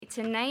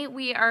Tonight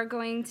we are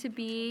going to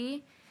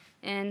be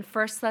in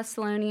 1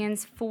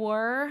 Thessalonians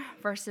 4,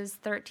 verses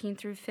 13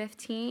 through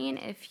 15.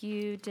 If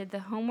you did the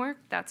homework,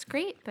 that's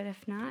great, but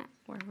if not,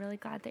 we're really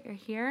glad that you're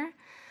here.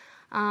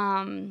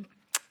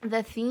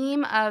 The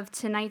theme of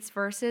tonight's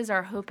verses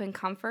are hope and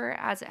comfort,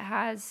 as it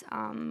has,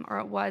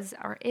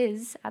 or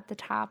is at the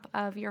top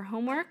of your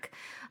homework.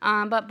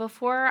 But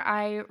before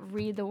I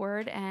read the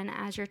word, and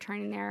as you're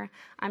turning there,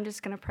 I'm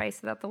just going to pray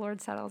so that the Lord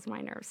settles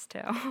my nerves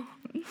too.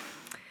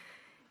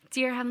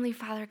 Dear Heavenly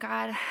Father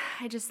God,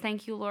 I just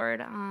thank you,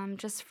 Lord,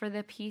 just for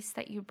the peace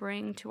that you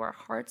bring to our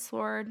hearts,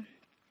 Lord.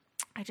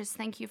 I just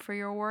thank you for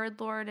your word,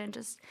 Lord, and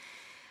just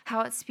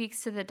how it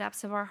speaks to the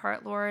depths of our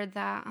heart, Lord,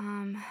 that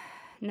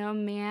no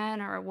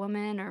man or a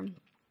woman or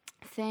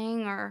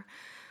thing or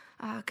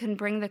can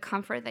bring the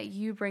comfort that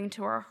you bring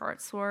to our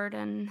hearts, Lord,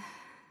 and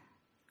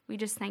we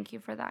just thank you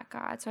for that,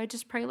 God. So I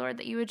just pray, Lord,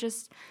 that you would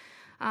just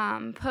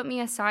put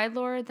me aside,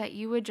 Lord, that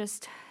you would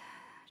just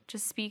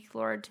speak,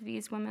 Lord, to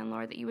these women,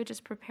 Lord, that you would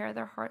just prepare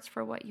their hearts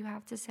for what you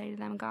have to say to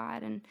them,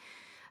 God. And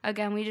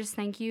again, we just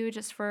thank you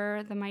just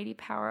for the mighty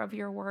power of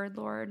your word,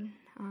 Lord,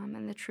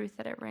 and the truth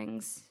that it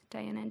rings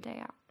day in and day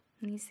out.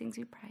 In these things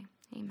we pray.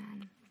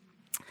 Amen.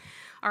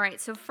 All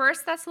right, so 1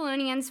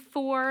 Thessalonians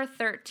 4,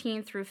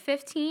 13 through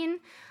 15.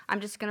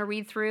 I'm just going to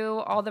read through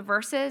all the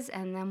verses,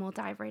 and then we'll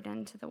dive right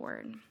into the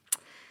word.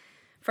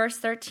 Verse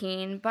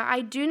 13, but I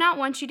do not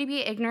want you to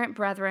be ignorant,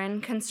 brethren,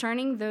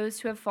 concerning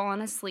those who have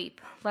fallen asleep,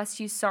 lest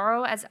you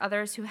sorrow as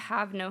others who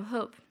have no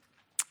hope.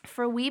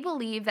 For we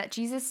believe that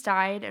Jesus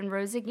died and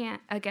rose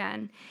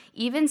again.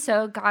 Even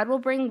so, God will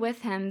bring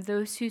with him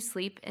those who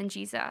sleep in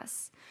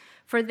Jesus.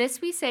 For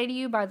this we say to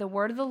you by the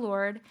word of the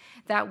Lord,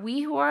 that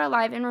we who are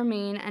alive and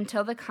remain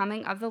until the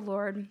coming of the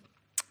Lord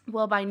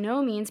will by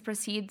no means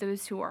precede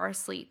those who are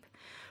asleep.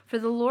 For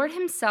the Lord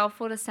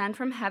himself will descend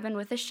from heaven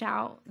with a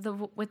shout,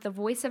 with the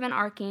voice of an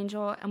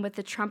archangel, and with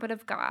the trumpet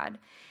of God,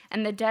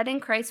 and the dead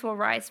in Christ will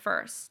rise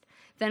first.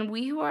 Then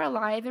we who are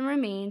alive and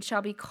remain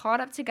shall be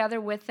caught up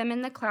together with them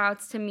in the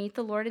clouds to meet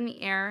the Lord in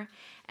the air,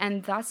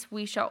 and thus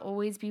we shall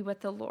always be with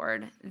the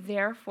Lord.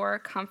 Therefore,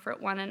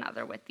 comfort one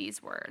another with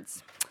these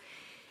words.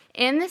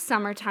 In the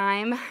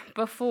summertime,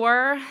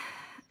 before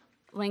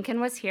Lincoln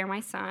was here,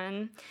 my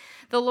son,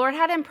 the Lord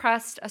had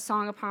impressed a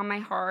song upon my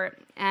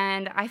heart,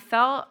 and I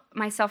felt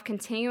myself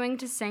continuing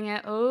to sing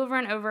it over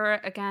and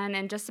over again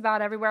and just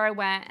about everywhere I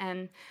went.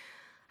 And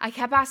I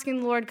kept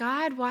asking the Lord,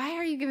 God, why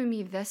are you giving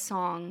me this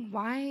song?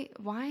 Why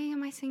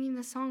am I singing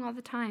this song all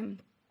the time?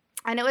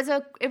 And it was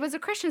a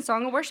Christian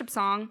song, a worship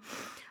song,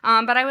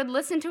 but I would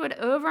listen to it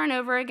over and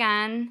over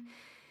again.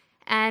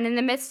 And in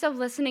the midst of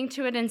listening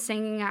to it and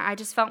singing it, I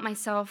just felt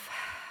myself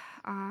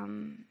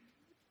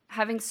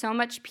having so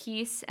much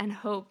peace and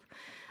hope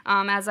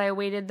as I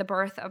awaited the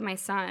birth of my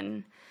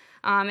son.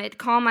 It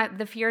calmed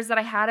the fears that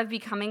I had of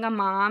becoming a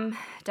mom,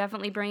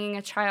 definitely bringing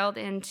a child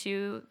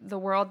into the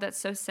world that's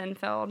so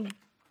sin-filled,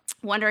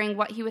 wondering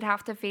what he would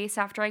have to face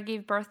after I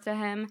gave birth to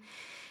him,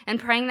 and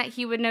praying that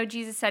he would know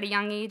Jesus at a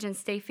young age and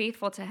stay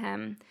faithful to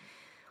him.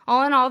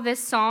 All in all,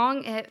 this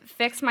song, it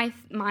fixed my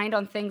mind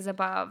on things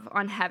above,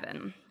 on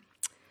heaven.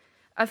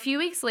 A few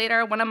weeks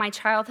later, one of my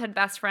childhood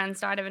best friends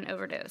died of an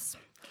overdose.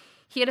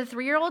 He had a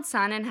 3-year-old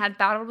son and had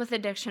battled with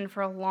addiction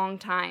for a long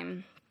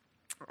time,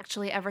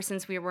 actually ever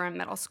since we were in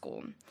middle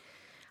school.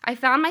 I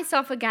found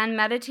myself again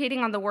meditating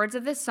on the words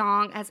of this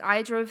song as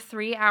I drove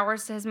 3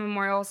 hours to his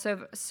memorial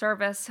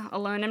service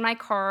alone in my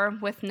car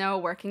with no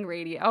working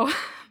radio.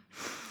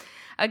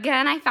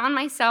 Again, I found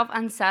myself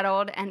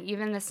unsettled, and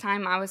even this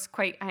time I was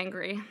quite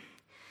angry.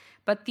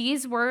 But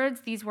these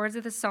words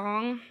of the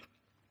song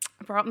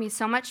brought me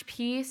so much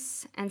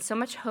peace and so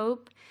much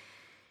hope.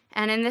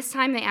 And in this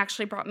time, they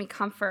actually brought me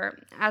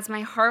comfort, as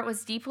my heart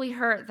was deeply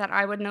hurt that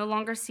I would no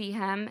longer see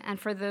him, and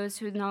for those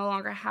who no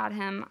longer had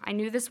him, I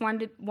knew this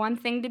one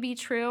thing to be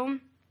true,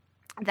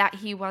 that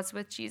he was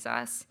with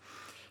Jesus.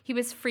 He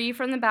was free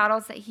from the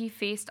battles that he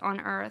faced on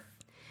earth.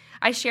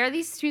 I share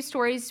these two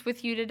stories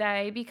with you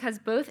today because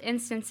both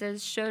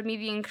instances showed me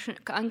the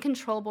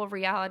uncontrollable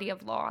reality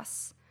of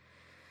loss,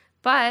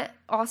 but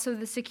also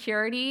the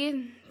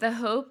security, the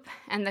hope,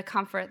 and the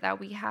comfort that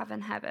we have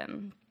in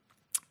heaven.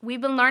 We've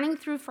been learning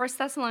through 1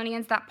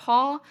 Thessalonians that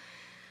Paul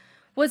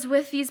was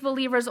with these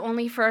believers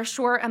only for a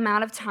short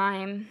amount of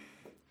time.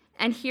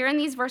 And here in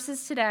these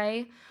verses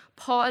today,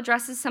 Paul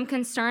addresses some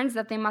concerns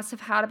that they must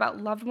have had about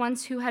loved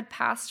ones who had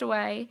passed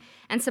away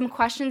and some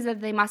questions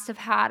that they must have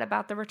had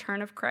about the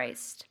return of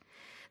Christ.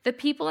 The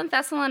people in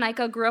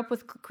Thessalonica grew up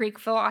with Greek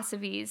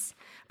philosophies,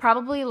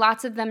 probably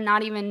lots of them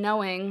not even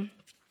knowing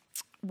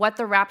what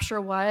the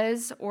rapture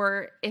was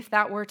or if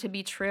that were to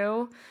be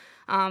true.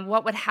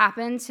 What would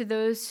happen to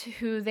those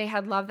who they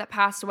had loved that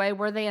passed away?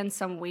 Were they in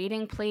some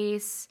waiting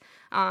place?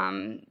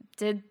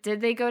 Did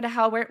they go to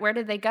hell? Where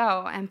did they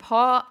go? And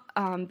Paul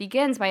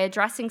begins by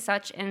addressing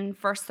such in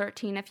verse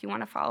 13. If you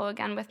want to follow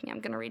again with me,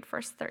 I'm going to read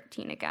verse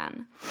 13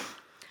 again.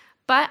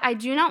 But I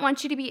do not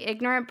want you to be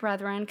ignorant,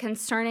 brethren,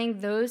 concerning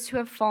those who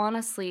have fallen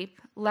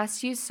asleep,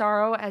 lest you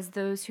sorrow as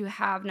those who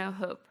have no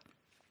hope.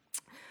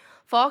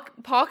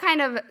 Paul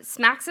kind of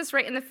smacks us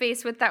right in the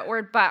face with that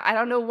word but. I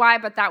don't know why,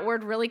 but that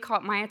word really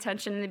caught my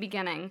attention in the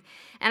beginning.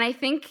 And I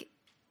think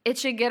it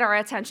should get our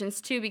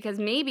attentions too, because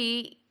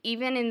maybe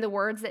even in the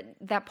words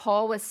that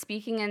Paul was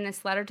speaking in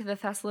this letter to the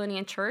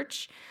Thessalonian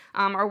church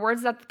are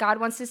words that God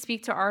wants to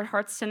speak to our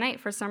hearts tonight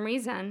for some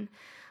reason.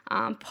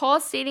 Paul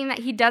is stating that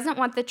he doesn't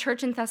want the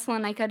church in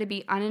Thessalonica to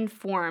be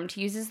uninformed.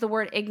 He uses the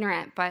word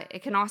ignorant, but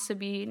it can also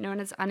be known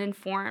as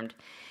uninformed.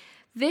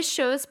 This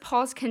shows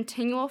Paul's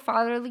continual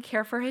fatherly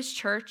care for his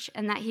church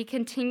and that he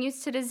continues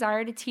to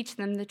desire to teach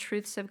them the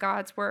truths of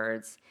God's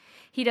words.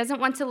 He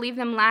doesn't want to leave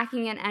them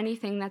lacking in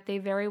anything that they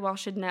very well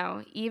should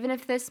know, even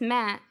if this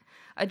meant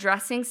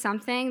addressing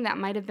something that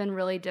might have been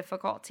really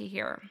difficult to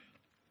hear.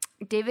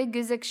 David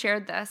Guzik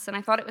shared this, and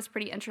I thought it was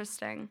pretty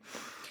interesting.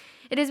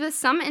 It is with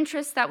some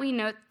interest that we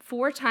note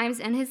 4 times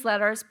in his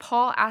letters,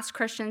 Paul asks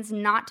Christians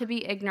not to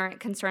be ignorant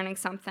concerning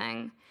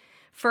something.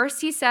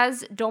 First, he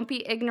says, don't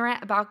be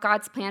ignorant about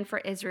God's plan for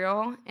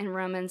Israel in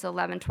Romans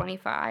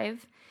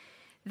 11:25.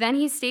 Then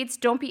he states,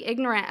 don't be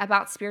ignorant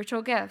about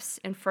spiritual gifts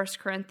in 1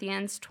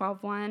 Corinthians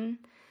 12:1.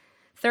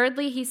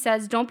 Thirdly, he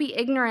says, don't be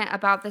ignorant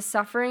about the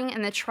suffering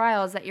and the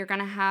trials that you're going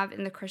to have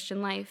in the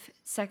Christian life,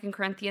 2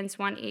 Corinthians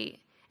 1:8.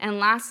 And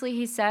lastly,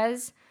 he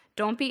says,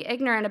 don't be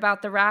ignorant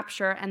about the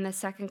rapture and the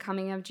second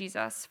coming of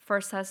Jesus,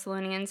 1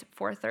 Thessalonians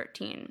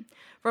 4:13.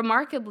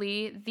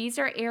 Remarkably, these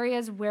are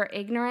areas where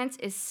ignorance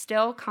is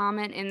still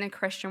common in the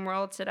Christian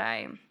world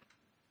today.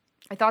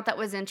 I thought that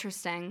was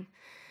interesting.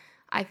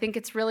 I think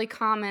it's really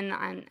common,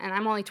 and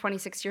I'm only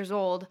 26 years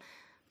old,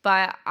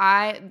 but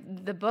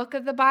the book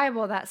of the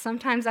Bible that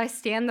sometimes I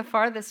stand the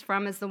farthest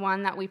from is the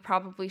one that we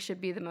probably should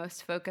be the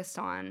most focused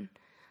on.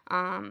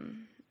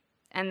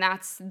 And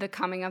that's the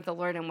coming of the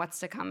Lord and what's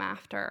to come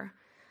after.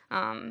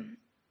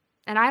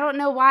 And I don't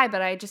know why,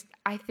 but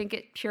I think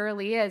it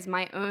purely is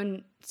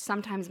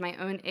sometimes my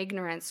own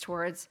ignorance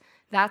towards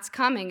that's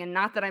coming. And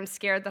not that I'm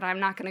scared that I'm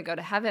not going to go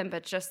to heaven,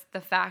 but just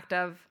the fact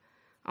of,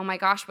 oh my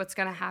gosh, what's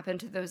going to happen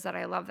to those that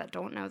I love that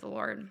don't know the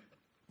Lord?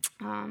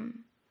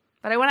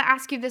 But I want to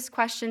ask you this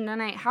question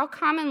tonight. How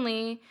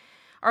commonly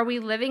are we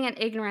living in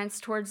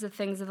ignorance towards the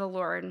things of the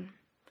Lord?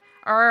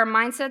 Are our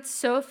mindsets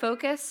so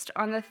focused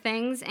on the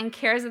things and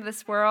cares of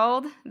this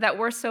world that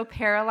we're so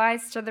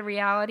paralyzed to the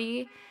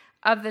reality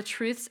of the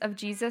truths of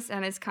Jesus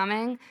and his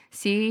coming?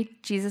 See,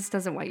 Jesus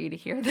doesn't want you to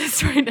hear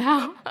this right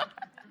now.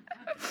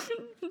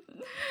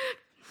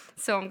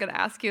 So I'm going to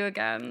ask you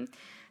again.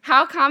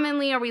 How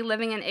commonly are we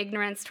living in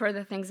ignorance toward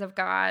the things of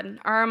God?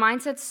 Are our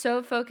mindsets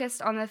so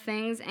focused on the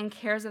things and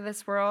cares of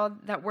this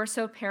world that we're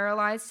so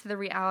paralyzed to the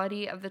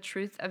reality of the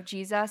truth of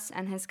Jesus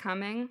and his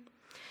coming?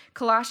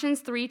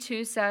 Colossians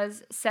 3:2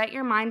 says, set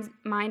your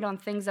mind on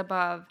things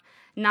above,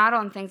 not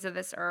on things of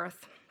this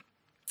earth.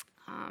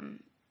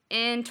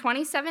 In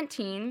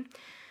 2017,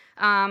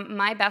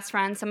 my best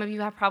friend, some of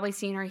you have probably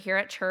seen her here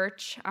at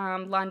church,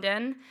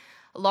 London,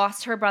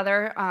 lost her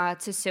brother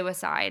to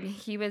suicide.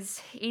 He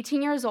was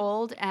 18 years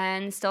old,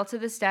 and still to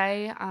this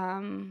day,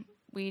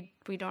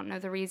 we don't know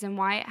the reason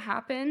why it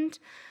happened.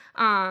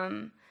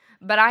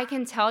 But I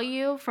can tell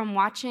you from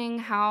watching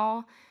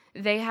how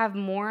they have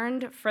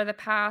mourned for the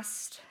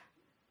past,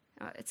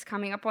 it's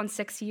coming up on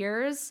 6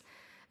 years,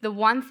 the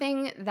one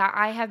thing that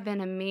I have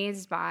been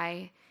amazed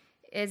by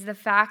is the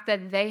fact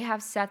that they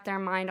have set their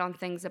mind on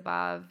things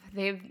above.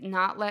 They've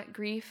not let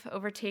grief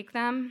overtake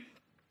them.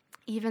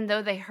 Even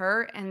though they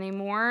hurt and they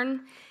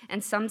mourn,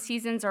 and some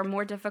seasons are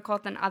more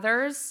difficult than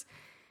others,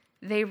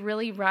 they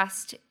really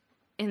rest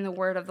in the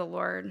word of the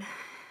Lord.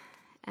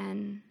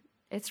 And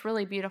it's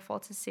really beautiful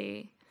to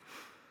see.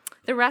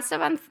 The rest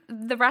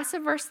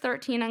of verse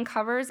 13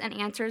 uncovers and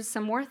answers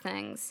some more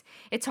things.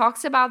 It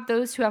talks about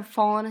those who have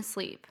fallen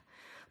asleep.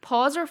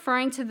 Paul is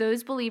referring to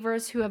those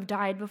believers who have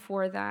died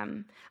before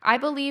them. I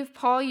believe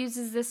Paul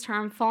uses this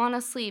term, fallen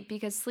asleep,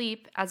 because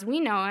sleep, as we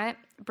know it,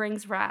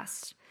 brings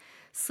rest.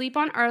 Sleep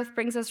on earth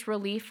brings us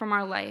relief from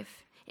our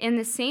life. In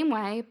the same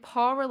way,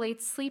 Paul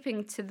relates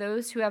sleeping to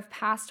those who have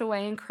passed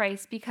away in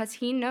Christ because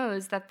he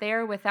knows that they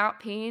are without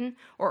pain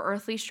or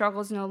earthly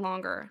struggles no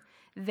longer.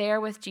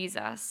 They're with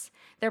Jesus.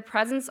 Their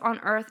presence on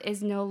earth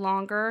is no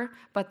longer,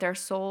 but their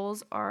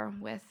souls are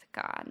with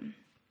God.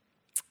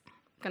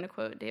 I'm going to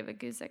quote David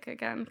Guzik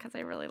again because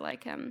I really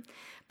like him.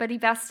 But he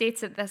best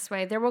states it this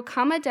way: there will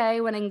come a day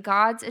when in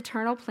God's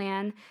eternal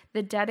plan,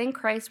 the dead in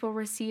Christ will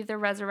receive their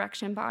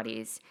resurrection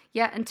bodies.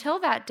 Yet until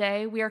that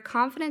day, we are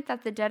confident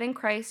that the dead in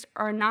Christ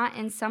are not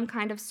in some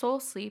kind of soul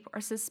sleep or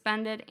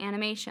suspended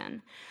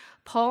animation.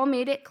 Paul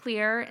made it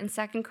clear in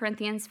 2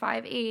 Corinthians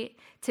 5:8,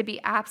 to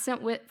be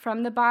absent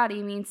from the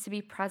body means to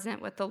be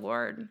present with the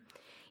Lord.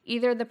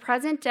 Either the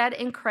present dead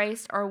in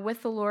Christ are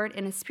with the Lord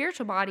in a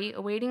spiritual body,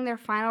 awaiting their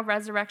final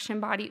resurrection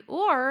body,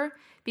 or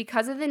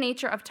because of the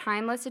nature of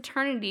timeless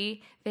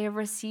eternity, they have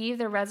received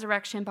their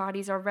resurrection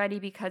bodies already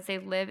because they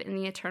live in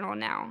the eternal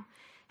now.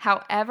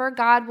 However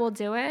God will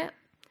do it,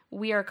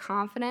 we are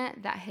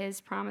confident that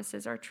his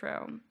promises are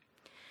true.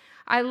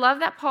 I love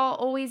that Paul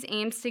always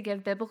aims to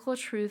give biblical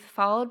truth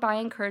followed by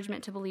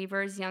encouragement to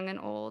believers, young and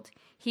old.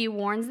 He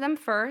warns them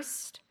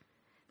first,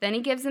 then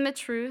he gives them a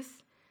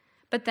truth,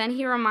 But then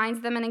he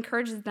reminds them and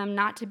encourages them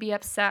not to be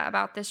upset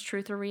about this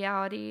truth or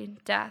reality,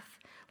 death,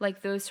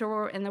 like those who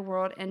are in the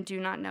world and do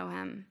not know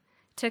him.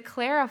 To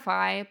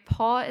clarify,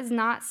 Paul is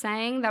not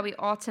saying that we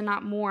ought to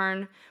not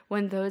mourn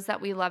when those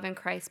that we love in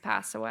Christ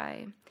pass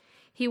away.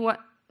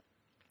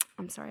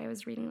 I'm sorry, I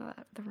was reading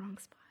the wrong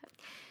spot.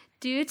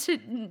 Due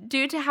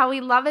to how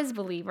we love as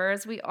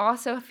believers, we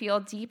also feel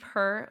deep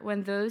hurt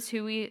when those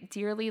who we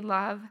dearly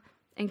love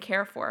and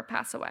care for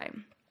pass away.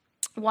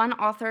 One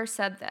author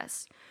said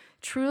this: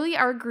 "Truly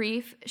our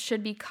grief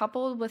should be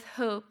coupled with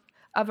hope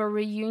of a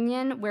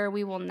reunion where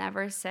we will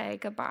never say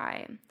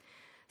goodbye."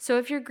 So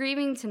if you're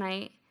grieving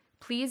tonight,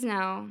 please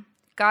know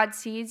God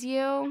sees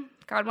you,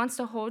 God wants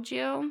to hold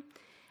you,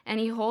 and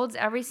he holds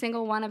every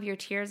single one of your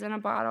tears in a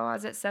bottle,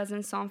 as it says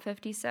in Psalm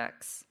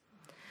 56.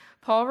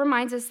 Paul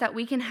reminds us that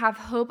we can have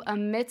hope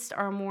amidst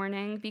our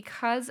mourning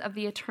because of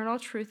the eternal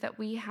truth that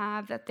we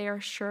have, that they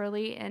are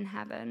surely in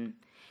heaven.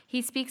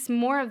 He speaks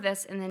more of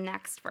this in the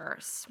next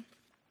verse.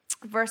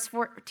 Verse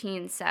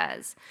 14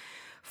 says,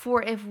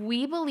 "For if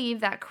we believe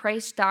that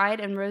Christ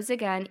died and rose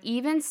again,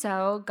 even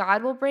so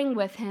God will bring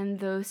with him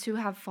those who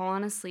have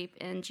fallen asleep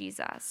in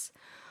Jesus."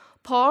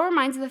 Paul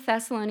reminds the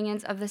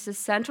Thessalonians of this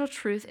essential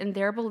truth in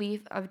their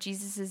belief of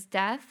Jesus'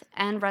 death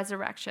and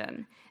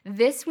resurrection.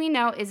 This we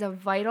know is a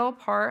vital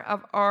part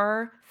of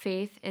our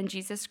faith in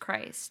Jesus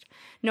Christ,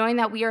 knowing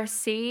that we are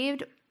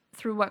saved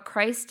through what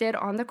Christ did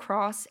on the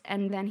cross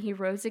and then he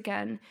rose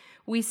again.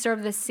 We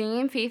serve the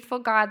same faithful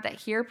God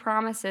that here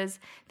promises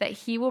that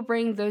he will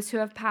bring those who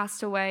have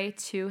passed away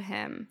to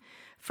him.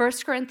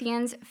 1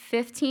 Corinthians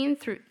 15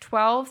 through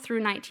 12 through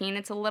 19.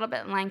 It's a little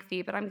bit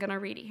lengthy, but I'm going to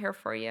read it here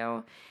for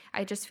you.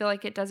 I just feel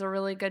like it does a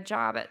really good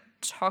job at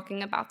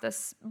talking about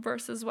this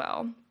verse as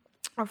well,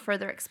 or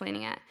further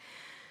explaining it.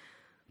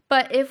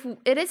 "But if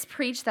it is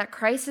preached that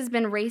Christ has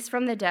been raised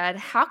from the dead,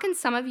 how can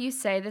some of you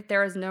say that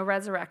there is no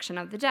resurrection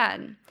of the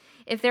dead?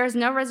 If there is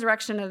no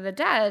resurrection of the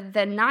dead,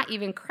 then not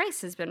even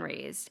Christ has been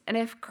raised. And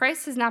if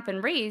Christ has not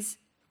been raised,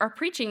 our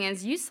preaching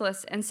is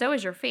useless, and so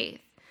is your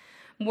faith.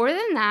 More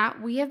than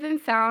that, we have been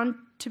found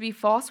to be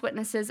false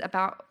witnesses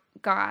about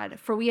God,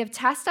 for we have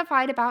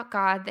testified about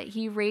God that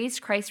he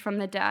raised Christ from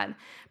the dead,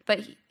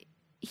 but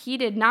he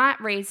did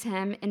not raise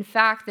him. In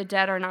fact, the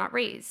dead are not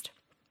raised.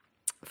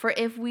 For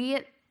if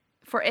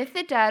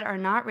the dead are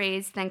not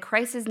raised, then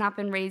Christ has not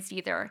been raised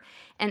either.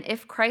 And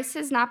if Christ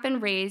has not been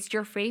raised,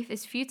 your faith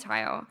is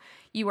futile.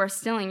 You are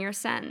still in your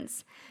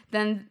sins.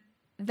 Then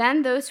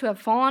those who have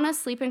fallen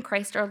asleep in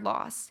Christ are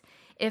lost.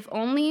 If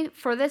only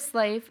for this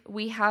life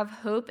we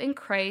have hope in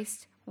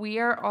Christ, we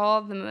are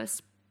all the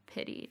most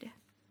pitied."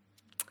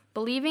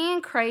 Believing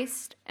in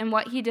Christ and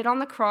what he did on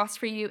the cross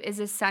for you is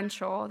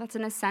essential. That's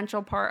an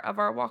essential part of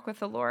our walk with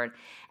the Lord.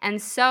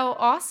 And so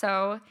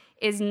also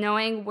is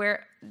knowing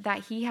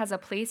that he has a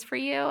place for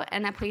you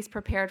and a place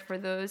prepared for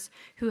those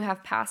who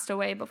have passed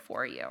away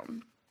before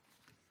you.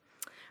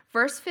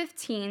 Verse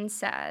 15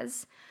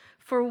 says,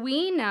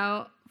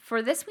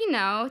 For this we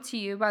know to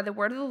you by the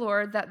word of the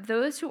Lord, that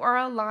those who are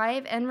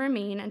alive and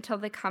remain until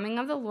the coming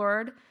of the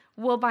Lord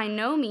will by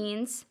no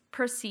means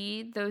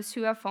precede those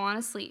who have fallen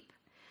asleep.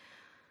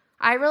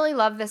 I really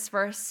love this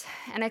verse,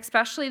 and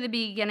especially the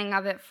beginning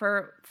of it,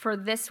 for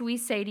this we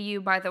say to you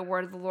by the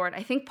word of the Lord.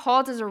 I think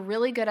Paul does a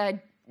really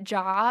good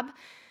job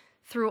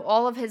through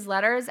all of his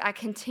letters at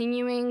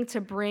continuing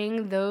to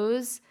bring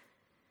those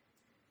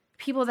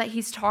people that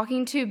he's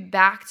talking to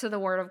back to the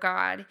word of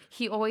God.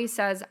 He always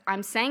says,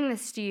 I'm saying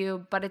this to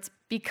you, but it's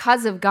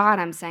because of God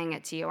I'm saying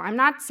it to you. I'm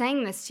not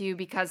saying this to you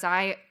because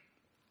I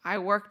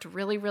worked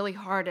really, really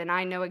hard and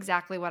I know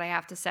exactly what I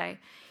have to say.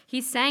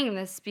 He's saying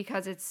this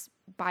because it's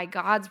by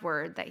God's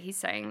word that he's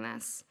saying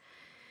this.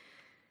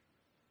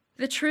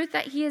 The truth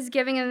that he is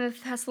giving in the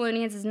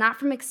Thessalonians is not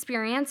from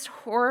experience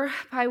or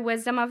by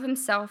wisdom of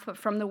himself, but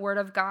from the word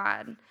of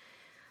God.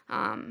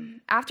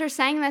 After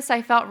saying this,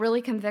 I felt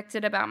really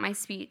convicted about my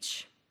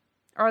speech.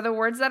 Are the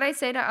words that I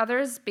say to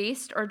others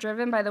based or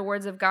driven by the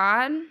words of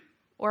God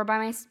or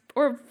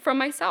from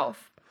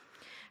myself?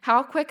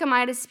 How quick am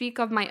I to speak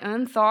of my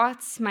own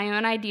thoughts, my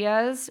own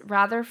ideas,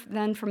 rather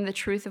than from the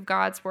truth of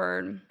God's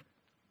word?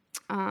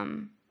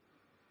 I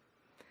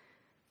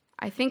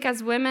think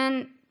as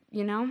women,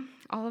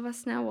 all of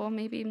us know, well,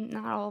 maybe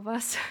not all of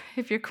us,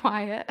 if you're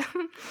quiet.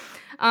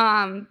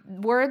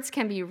 Words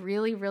can be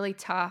really, really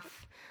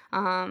tough.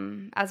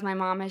 As my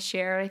mom has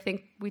shared, I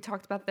think we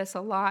talked about this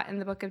a lot in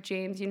the book of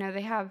James.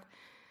 They have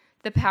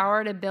the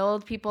power to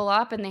build people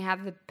up and they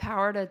have the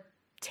power to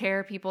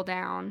tear people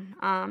down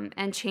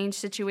and change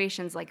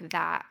situations like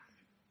that.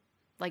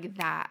 Blink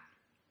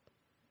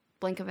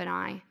of an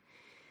eye.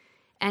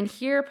 And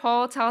here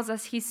Paul tells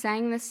us he's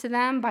saying this to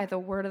them by the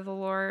word of the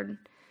Lord.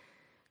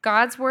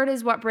 God's word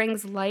is what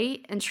brings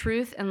light and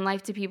truth and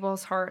life to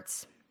people's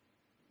hearts.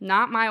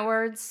 Not my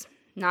words,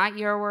 not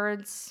your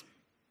words,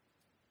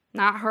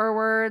 not her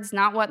words,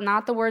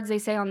 not the words they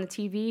say on the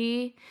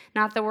TV,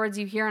 not the words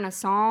you hear in a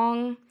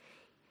song.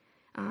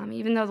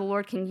 Even though the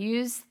Lord can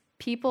use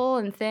people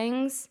and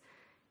things,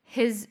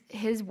 his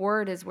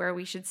word is where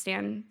we should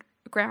stand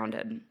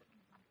grounded.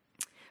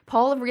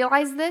 Paul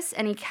realized this,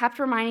 and he kept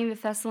reminding the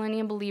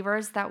Thessalonian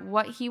believers that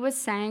what he was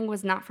saying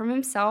was not from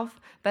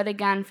himself, but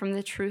again from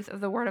the truth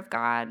of the Word of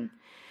God.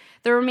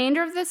 The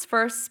remainder of this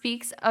verse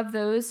speaks of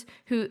those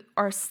who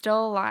are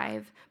still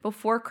alive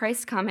before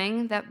Christ's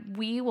coming, that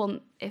we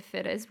will, if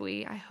it is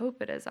we, I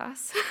hope it is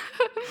us,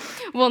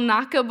 will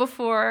not go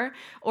before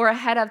or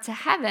ahead of to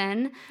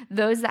heaven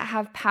those that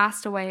have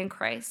passed away in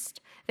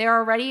Christ. They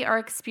already are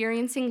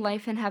experiencing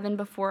life in heaven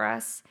before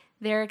us.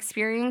 They're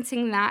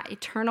experiencing that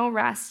eternal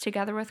rest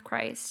together with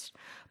Christ.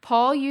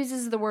 Paul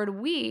uses the word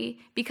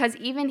we because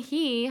even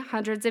he,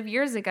 hundreds of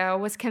years ago,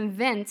 was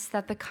convinced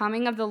that the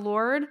coming of the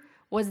Lord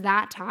was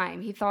that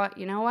time. He thought,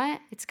 you know what?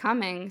 It's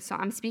coming, so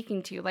I'm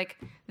speaking to you like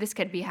this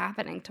could be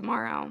happening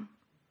tomorrow.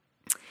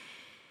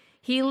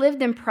 He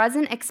lived in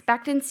present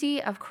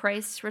expectancy of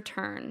Christ's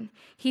return.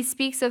 He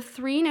speaks of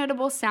three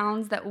notable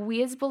sounds that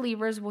we as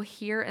believers will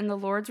hear in the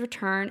Lord's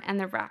return and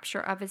the rapture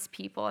of his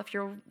people. If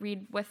you'll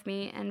read with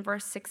me in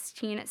verse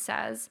 16, it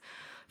says,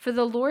 "For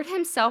the Lord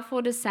himself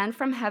will descend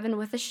from heaven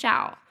with a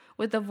shout,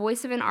 with the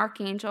voice of an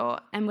archangel,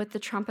 and with the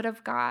trumpet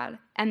of God,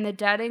 and the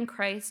dead in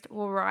Christ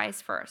will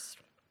rise first."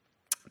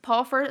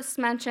 Paul first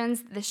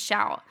mentions the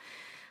shout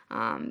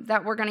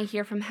that we're going to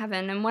hear from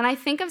heaven. And when I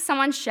think of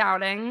someone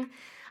shouting,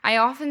 I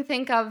often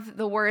think of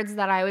the words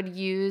that I would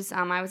use.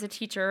 I was a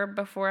teacher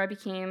before I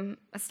became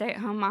a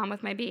stay-at-home mom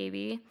with my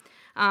baby.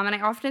 And I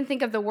often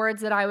think of the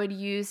words that I would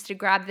use to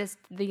grab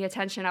the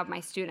attention of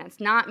my students.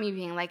 Not me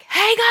being like,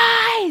 "Hey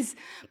guys!"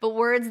 but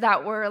words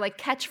that were like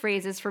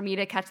catchphrases for me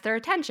to catch their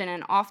attention.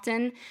 And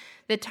often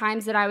the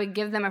times that I would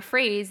give them a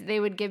phrase, they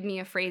would give me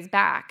a phrase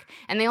back.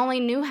 And they only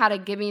knew how to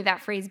give me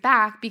that phrase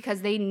back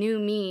because they knew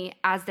me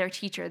as their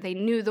teacher. They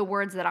knew the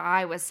words that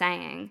I was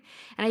saying.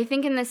 And I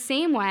think in the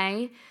same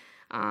way,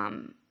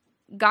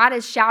 God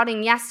is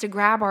shouting yes to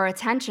grab our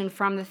attention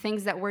from the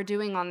things that we're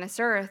doing on this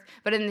earth.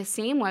 But in the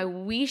same way,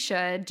 we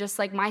should, just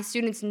like my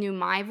students knew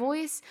my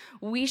voice,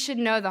 we should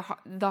know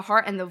the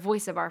heart and the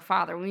voice of our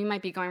Father. We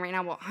might be going right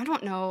now, well, I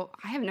don't know.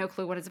 I have no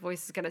clue what his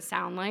voice is going to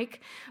sound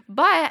like.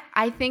 But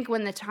I think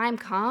when the time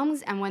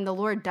comes and when the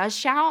Lord does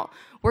shout,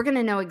 we're going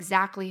to know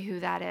exactly who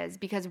that is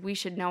because we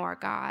should know our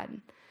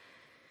God.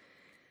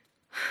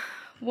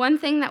 One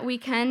thing that we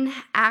can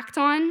act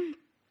on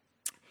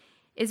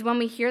is when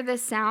we hear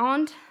this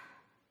sound,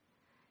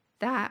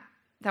 that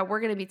we're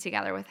going to be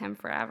together with him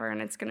forever,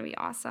 and it's going to be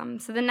awesome.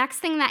 So the next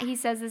thing that he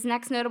says, this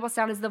next notable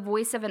sound, is the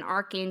voice of an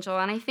archangel.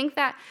 And I think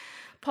that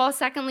Paul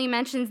secondly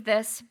mentions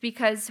this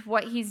because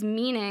what he's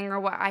meaning,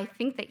 or what I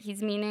think that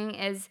he's meaning,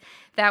 is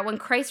that when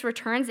Christ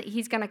returns, that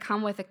he's going to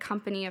come with a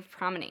company of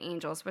prominent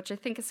angels, which I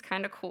think is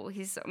kind of cool.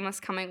 He's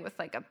almost coming with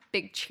like a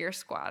big cheer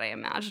squad, I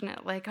imagine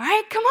it. Like, all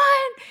right, come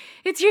on,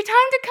 it's your time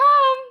to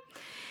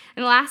come.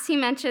 And last, he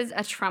mentions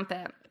a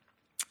trumpet.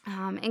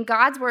 In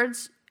God's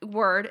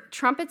word,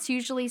 trumpets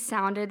usually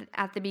sounded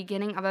at the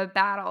beginning of a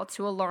battle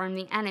to alarm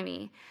the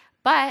enemy,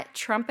 but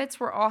trumpets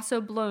were also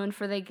blown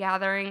for the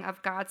gathering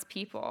of God's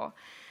people.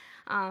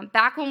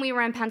 Back when we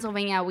were in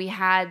Pennsylvania, we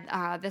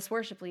had this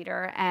worship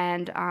leader,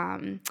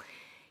 and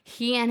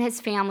he and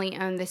his family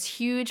owned this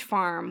huge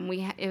farm.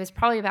 It was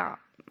probably about,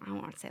 I don't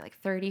want to say like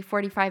 30,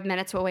 45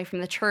 minutes away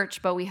from the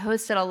church, but we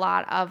hosted a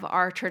lot of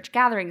our church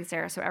gatherings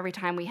there. So every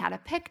time we had a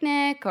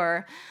picnic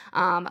or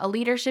a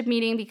leadership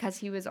meeting, because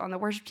he was on the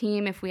worship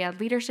team, if we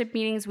had leadership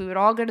meetings, we would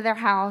all go to their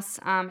house,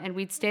 and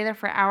we'd stay there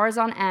for hours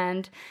on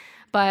end.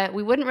 But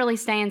we wouldn't really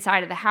stay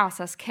inside of the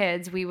house as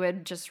kids. We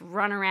would just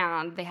run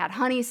around. They had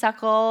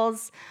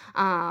honeysuckles.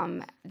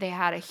 They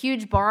had a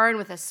huge barn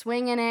with a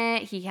swing in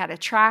it. He had a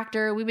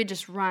tractor. We would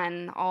just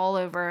run all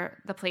over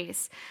the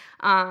place.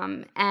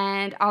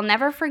 And I'll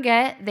never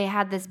forget, they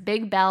had this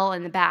big bell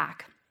in the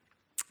back.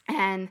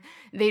 And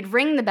they'd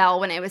ring the bell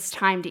when it was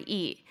time to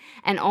eat.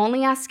 And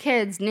only us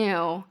kids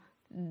knew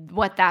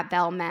what that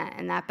bell meant.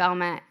 And that bell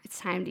meant it's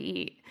time to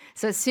eat.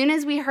 So as soon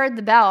as we heard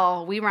the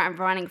bell, we went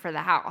running for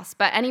the house.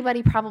 But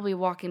anybody probably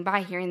walking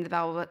by hearing the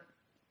bell,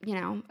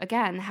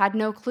 again, had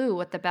no clue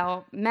what the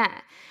bell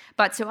meant.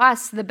 But to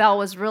us, the bell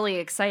was really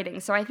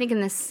exciting. So I think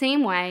in the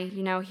same way,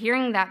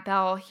 hearing that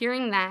bell,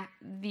 hearing that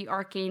the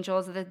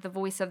archangels, the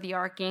voice of the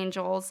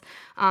archangels,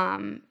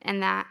 and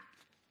that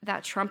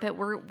trumpet,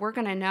 we're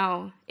going to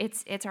know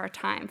it's our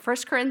time. 1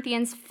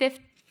 Corinthians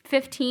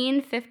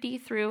 15, 50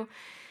 through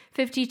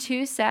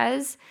 52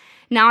 says,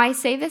 "Now I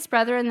say this,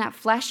 brethren, that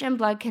flesh and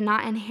blood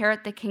cannot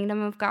inherit the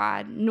kingdom of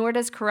God, nor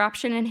does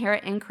corruption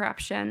inherit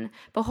incorruption.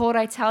 Behold,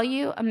 I tell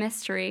you a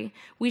mystery.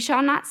 We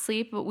shall not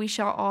sleep, but we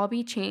shall all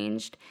be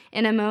changed.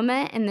 In a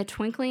moment, in the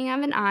twinkling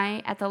of an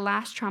eye, at the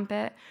last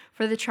trumpet.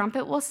 For the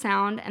trumpet will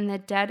sound, and the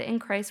dead in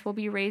Christ will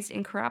be raised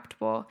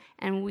incorruptible,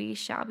 and we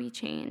shall be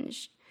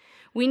changed."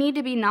 We need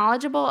to be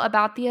knowledgeable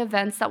about the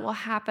events that will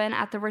happen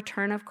at the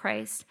return of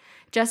Christ.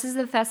 Just as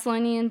the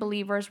Thessalonian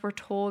believers were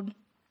told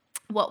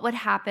what would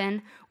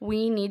happen,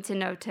 we need to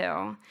know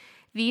too.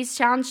 These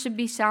sounds should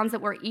be sounds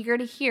that we're eager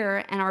to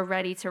hear and are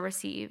ready to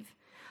receive.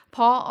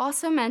 Paul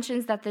also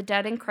mentions that the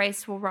dead in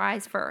Christ will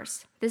rise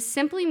first. This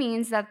simply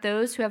means that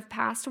those who have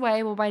passed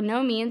away will by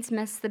no means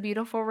miss the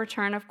beautiful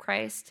return of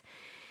Christ.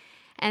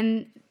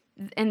 And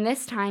And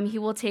this time he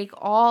will take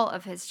all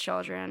of his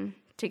children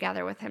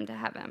together with him to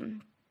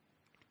heaven.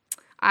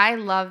 I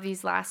love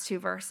these last two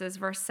verses,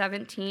 verse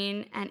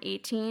 17 and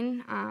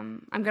 18.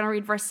 I'm going to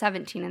read verse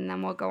 17 and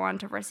then we'll go on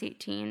to verse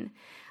 18.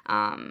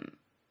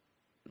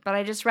 But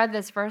I just read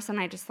this verse and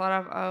I just thought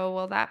of, oh,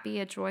 will that be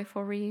a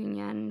joyful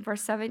reunion?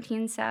 Verse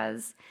 17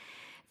 says,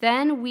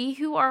 "Then we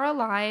who are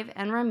alive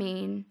and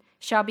remain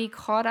shall be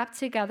caught up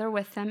together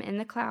with them in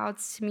the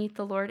clouds to meet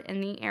the Lord in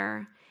the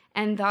air,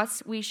 and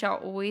thus we shall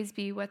always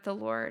be with the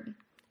Lord."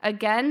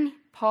 Again,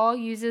 Paul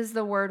uses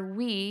the word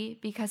 "we"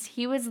 because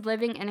he was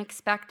living in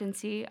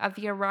expectancy of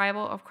the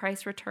arrival of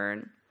Christ's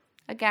return.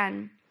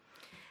 Again,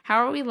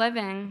 how are we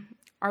living?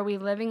 Are we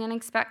living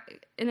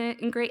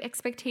in great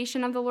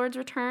expectation of the Lord's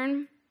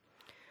return?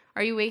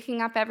 Are you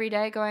waking up every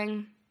day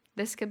going,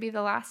 this could be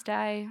the last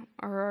day?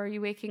 Or are you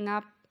waking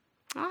up,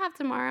 I'll have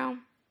tomorrow,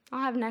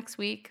 I'll have next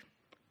week?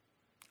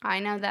 I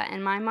know that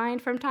in my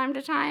mind from time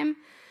to time.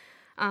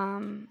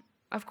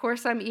 Of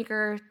course, I'm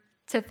eager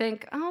to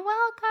think, oh,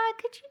 well, God,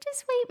 could you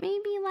just wait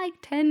maybe like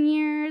 10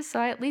 years so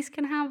I at least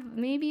can have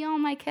maybe all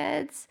my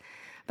kids?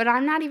 But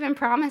I'm not even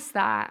promised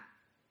that.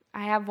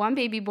 I have one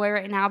baby boy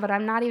right now, but I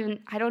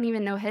don't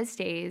even know his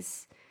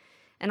days.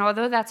 And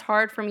although that's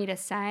hard for me to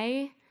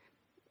say,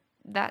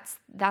 that's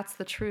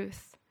the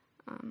truth.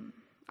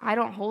 I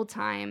don't hold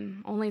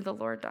time, only the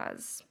Lord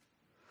does.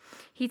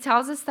 He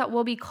tells us that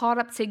we'll be caught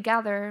up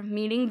together,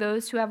 meeting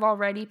those who have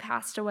already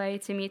passed away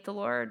to meet the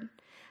Lord.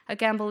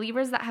 Again,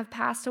 believers that have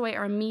passed away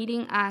are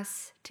meeting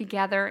us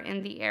together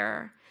in the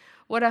air.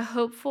 What a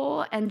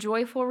hopeful and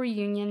joyful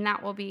reunion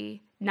that will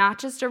be. Not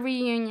just a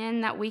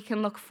reunion that we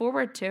can look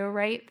forward to,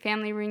 right?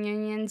 Family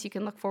reunions you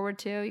can look forward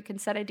to. You can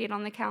set a date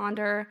on the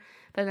calendar,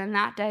 but then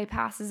that day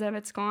passes and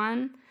it's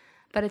gone.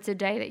 But it's a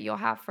day that you'll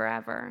have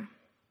forever.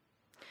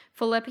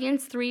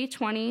 Philippians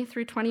 3:20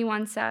 through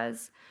 21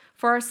 says,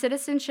 "For our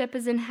citizenship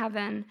is in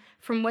heaven,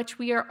 from which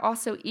we are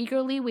also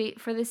eagerly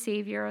wait for the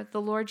Savior,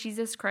 the Lord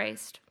Jesus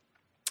Christ,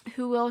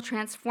 who will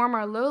transform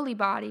our lowly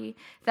body,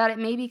 that it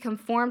may be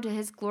conformed to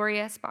his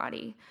glorious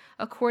body,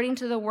 according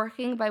to the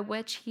working by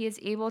which he is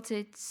able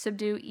to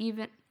subdue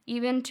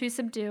even to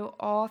subdue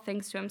all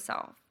things to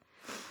himself."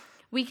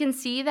 We can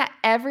see that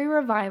every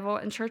revival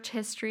in church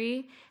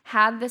history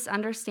had this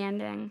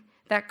understanding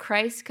that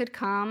Christ could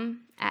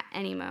come at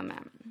any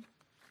moment.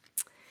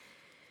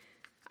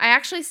 I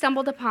actually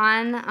stumbled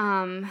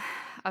upon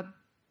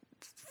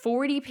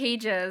 40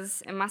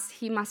 pages,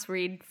 he must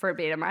read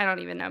verbatim, I don't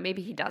even know,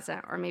 maybe he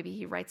doesn't, or maybe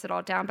he writes it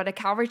all down, but a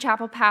Calvary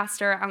Chapel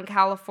pastor out in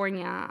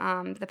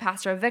California, the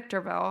pastor of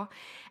Victorville,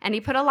 and he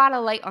put a lot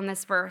of light on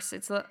this verse.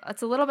 It's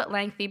a little bit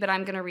lengthy, but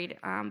I'm going to read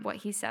what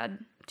he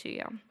said to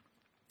you.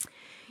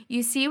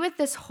 "You see, with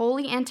this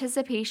holy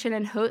anticipation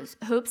and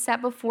hope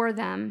set before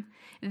them,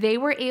 they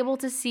were able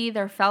to see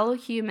their fellow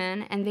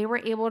human, and they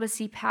were able to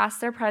see past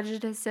their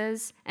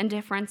prejudices and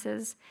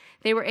differences.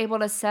 They were able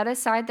to set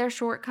aside their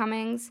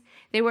shortcomings.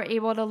 They were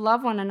able to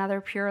love one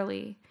another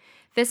purely.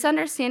 This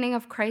understanding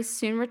of Christ's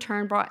soon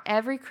return brought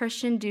every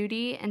Christian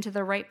duty into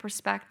the right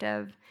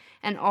perspective,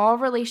 and all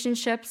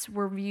relationships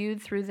were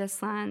viewed through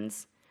this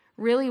lens.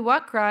 Really,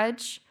 what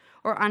grudge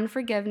or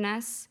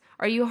unforgiveness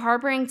are you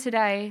harboring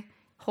today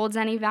holds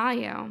any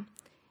value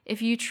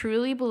if you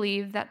truly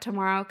believe that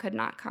tomorrow could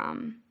not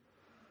come?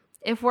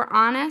 If we're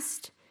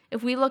honest,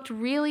 if we looked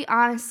really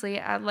honestly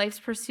at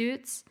life's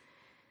pursuits,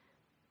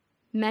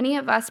 many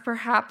of us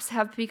perhaps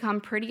have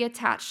become pretty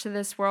attached to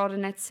this world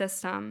and its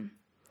system.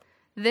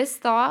 This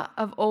thought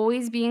of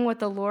always being with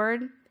the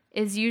Lord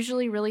is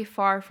usually really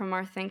far from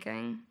our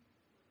thinking.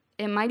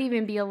 It might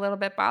even be a little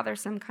bit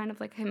bothersome, kind of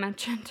like I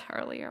mentioned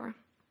earlier.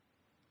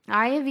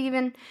 I have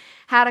even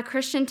had a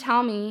Christian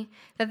tell me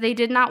that they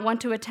did not want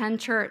to attend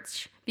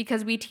church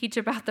because we teach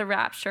about the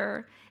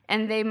rapture,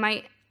 and they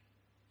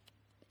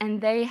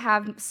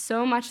have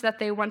so much that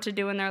they want to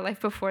do in their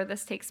life before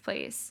this takes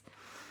place,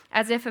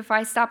 as if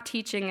I stop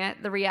teaching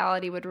it, the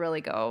reality would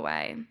really go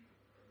away.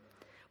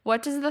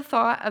 What does the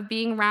thought of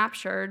being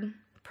raptured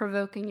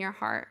provoke in your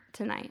heart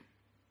tonight?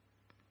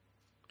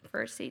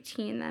 Verse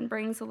 18 then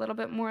brings a little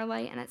bit more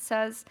light, and it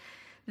says,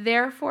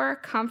 "Therefore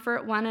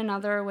comfort one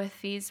another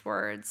with these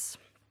words."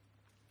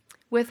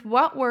 With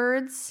what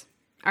words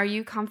are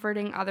you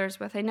comforting others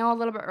with? I know a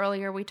little bit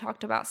earlier we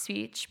talked about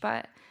speech,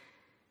 but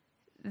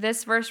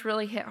this verse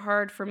really hit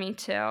hard for me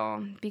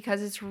too,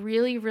 because it's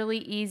really, really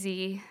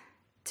easy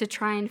to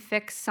try and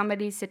fix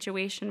somebody's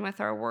situation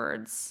with our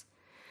words.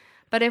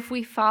 But if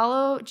we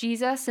follow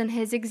Jesus and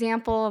his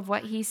example of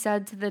what he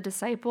said to the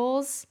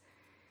disciples,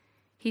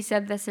 he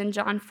said this in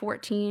John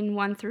 14,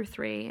 1 through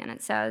 3, and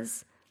it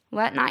says,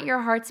 "Let not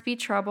your hearts be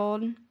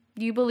troubled.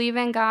 You believe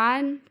in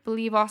God,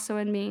 believe also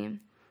in me.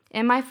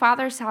 In my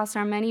Father's house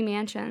are many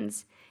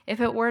mansions. If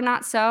it were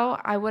not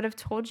so, I would have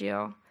told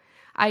you.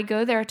 I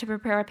go there to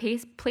prepare a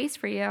place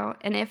for you,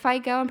 and if I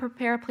go and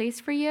prepare a place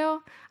for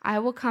you, I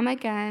will come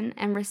again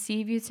and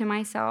receive you to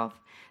myself,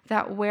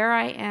 that where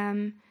I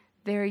am,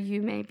 there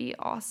you may be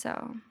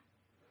also."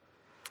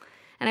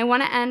 And I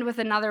want to end with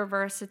another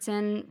verse. It's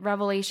in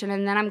Revelation,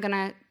 and then I'm going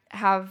to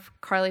have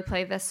Carly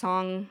play this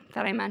song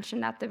that I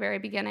mentioned at the very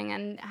beginning,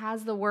 and it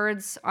has the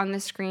words on the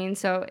screen.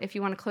 So if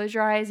you want to close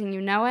your eyes and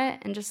you know it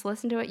and just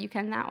listen to it, you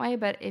can that way.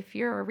 But if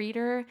you're a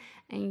reader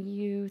and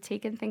you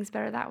take in things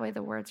better that way,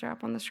 the words are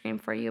up on the screen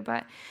for you.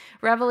 But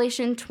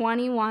Revelation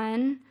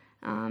 21,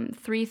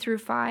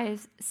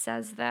 3-5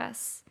 says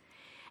this.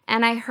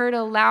 And I heard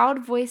a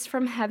loud voice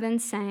from heaven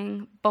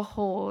saying,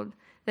 Behold,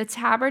 the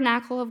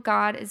tabernacle of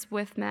God is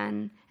with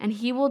men, and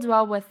he will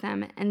dwell with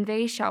them, and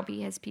they shall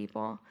be his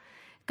people.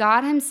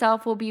 God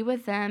himself will be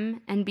with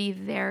them and be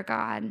their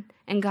God,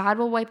 and God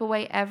will wipe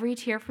away every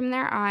tear from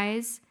their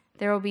eyes.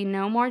 There will be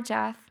no more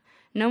death,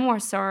 no more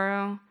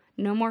sorrow,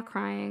 no more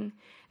crying.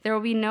 There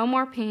will be no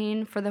more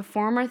pain, for the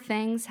former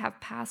things have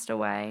passed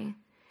away.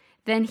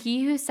 Then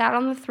he who sat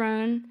on the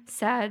throne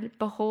said,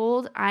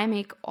 Behold, I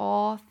make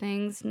all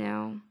things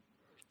new.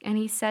 And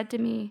he said to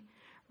me,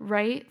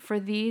 Write, for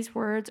these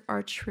words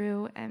are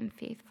true and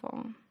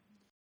faithful.